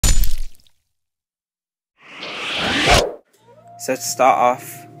So to start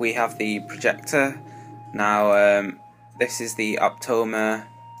off, we have the projector. Now, this is the Optoma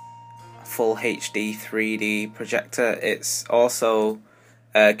Full HD 3D projector. It's also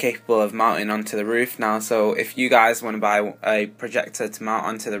capable of mounting onto the roof now. So if you guys want to buy a projector to mount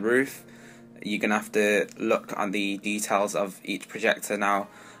onto the roof, you're gonna have to look at the details of each projector. Now,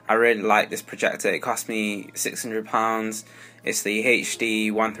 I really like this projector. It cost me £600. It's the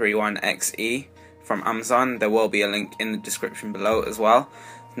HD 131XE from Amazon. There will be a link in the description below as well.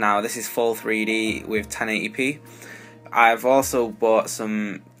 Now, this is full 3D with 1080p. I've also bought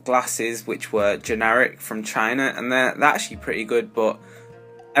some glasses which were generic from China, and they're actually pretty good, but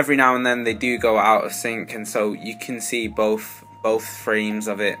every now and then they do go out of sync, and so you can see both frames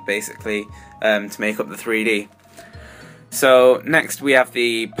of it basically to make up the 3D. So next we have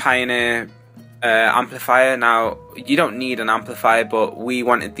the Pioneer amplifier. Now, you don't need an amplifier, but we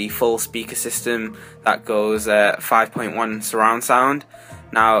wanted the full speaker system that goes 5.1 surround sound.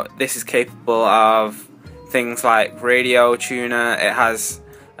 Now, this is capable of things like radio tuner. It has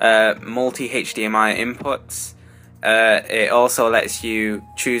multi HDMI inputs. It also lets you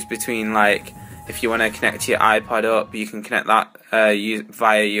choose between, like, if you want to connect your iPod up, you can connect that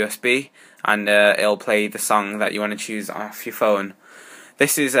via USB, and it'll play the song that you want to choose off your phone.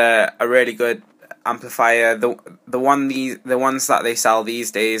 This is a really good amplifier. The ones that they sell these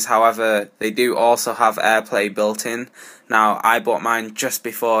days, however, they do also have AirPlay built in. Now, I bought mine just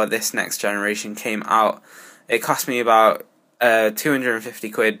before this next generation came out. It cost me about 250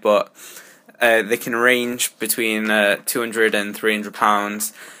 quid, but they can range between 200 and 300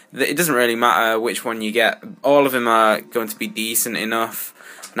 pounds. It doesn't really matter which one you get. All of them are going to be decent enough.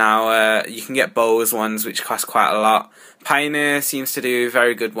 Now, you can get Bose ones which cost quite a lot. Pioneer seems to do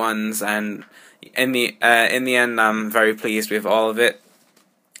very good ones, and in the end, I'm very pleased with all of it.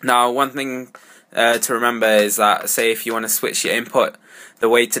 Now, one thing to remember is that, say if you want to switch your input, the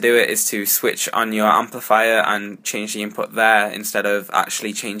way to do it is to switch on your amplifier and change the input there instead of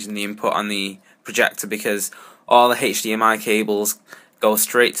actually changing the input on the projector, because all the HDMI cables go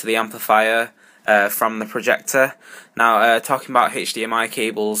straight to the amplifier from the projector. Now, talking about HDMI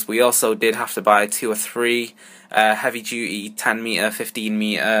cables, we also did have to buy 2 or 3 heavy duty 10 meter, 15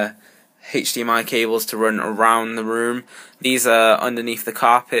 meter HDMI cables to run around the room. These are underneath the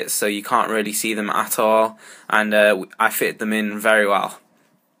carpet, so you can't really see them at all, and I fit them in very well.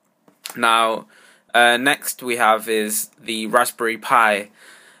 Now, next we have is the Raspberry Pi.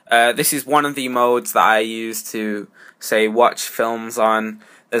 This is one of the modes that I use to, say, watch films on.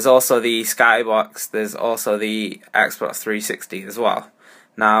 There's also the Skybox, there's also the Xbox 360 as well.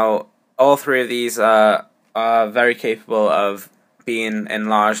 Now, all 3 of these are very capable of being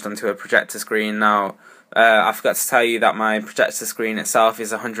enlarged onto a projector screen. Now, I forgot to tell you that my projector screen itself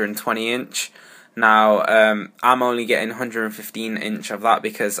is 120 inch. Now, I'm only getting 115 inch of that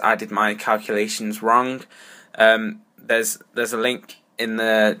because I did my calculations wrong. There's a link in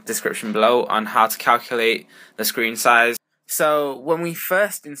the description below on how to calculate the screen size. So when we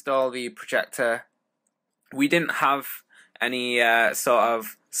first installed the projector, we didn't have any sort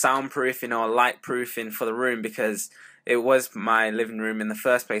of soundproofing or light proofing for the room because it was my living room in the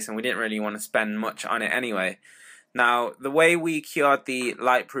first place, and we didn't really want to spend much on it anyway. Now, the way we cured the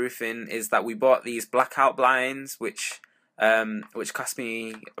light proofing is that we bought these blackout blinds, which cost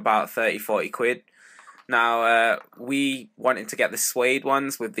me about 30-40 quid. Now, we wanted to get the suede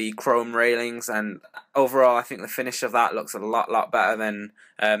ones with the chrome railings, and overall I think the finish of that looks a lot better than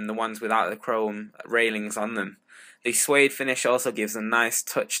the ones without the chrome railings on them. The suede finish also gives a nice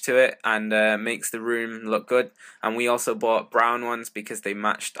touch to it and makes the room look good, and we also bought brown ones because they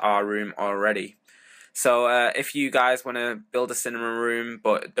matched our room already. So if you guys want to build a cinema room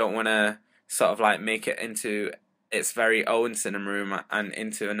but don't want to sort of like make it into its very own cinema room and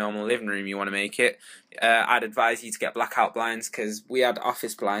into a normal living room, you want to make it, I'd advise you to get blackout blinds, because we had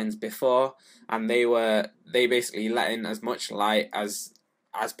office blinds before, and they basically let in as much light as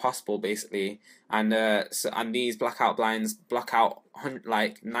possible basically, and these blackout blinds block out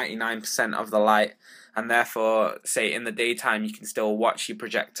like 99% of the light, and therefore, say in the daytime, you can still watch your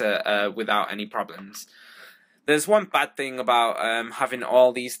projector without any problems. There's one bad thing about having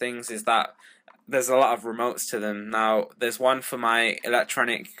all these things is that there's a lot of remotes to them. Now, there's one for my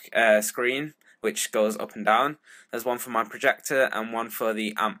electronic screen, which goes up and down. There's one for my projector and one for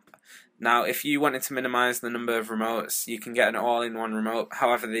the amp. Now, if you wanted to minimize the number of remotes, you can get an all-in-one remote.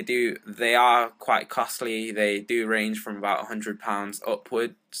 However, they are quite costly. They do range from about £100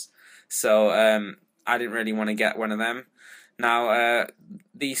 upwards. So I didn't really want to get one of them. Now,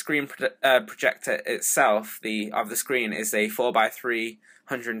 the screen projector itself, of the screen, is a 4x3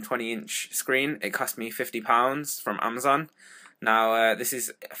 120-inch screen. It cost me £50 from Amazon. Now this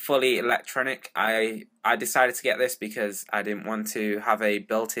is fully electronic. I decided to get this because I didn't want to have a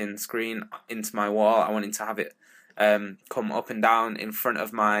built-in screen into my wall. I wanted to have it come up and down in front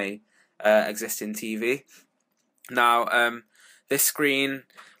of my existing TV. Now this screen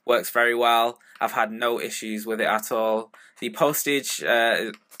works very well. I've had no issues with it at all. The postage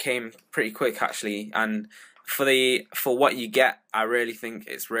came pretty quick actually, and for what you get, I really think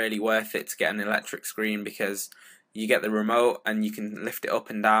it's really worth it to get an electric screen, because you get the remote and you can lift it up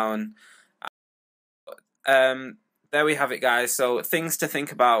and down. There we have it, guys. So things to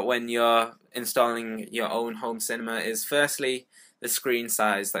think about when you're installing your own home cinema is, firstly, the screen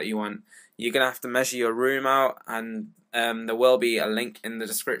size that you want. You're going to have to measure your room out, and there will be a link in the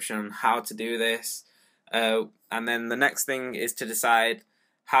description on how to do this. And then the next thing is to decide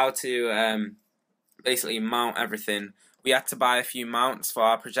how to basically mount everything. We had to buy a few mounts for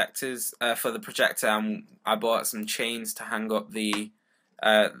our projectors, for the projector, and I bought some chains to hang up the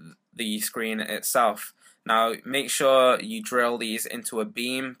screen itself. Now make sure you drill these into a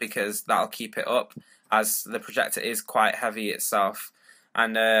beam, because that'll keep it up, as the projector is quite heavy itself.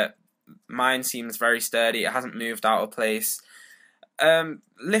 And mine seems very sturdy, it hasn't moved out of place.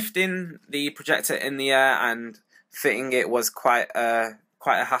 Lifting the projector in the air and fitting it was quite a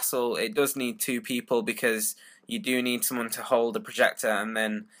hassle. It does need two people, because you do need someone to hold the projector, and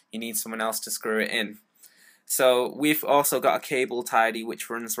then you need someone else to screw it in. So we've also got a cable tidy which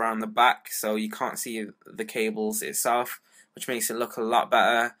runs around the back, so you can't see the cables itself, which makes it look a lot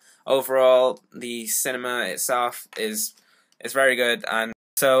better. Overall, the cinema itself is very good. And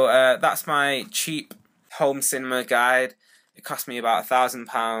so that's my cheap home cinema guide. It cost me about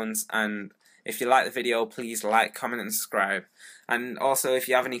 £1,000, and if you like the video, please like, comment and subscribe. And also, if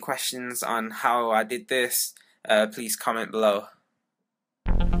you have any questions on how I did this, please comment below.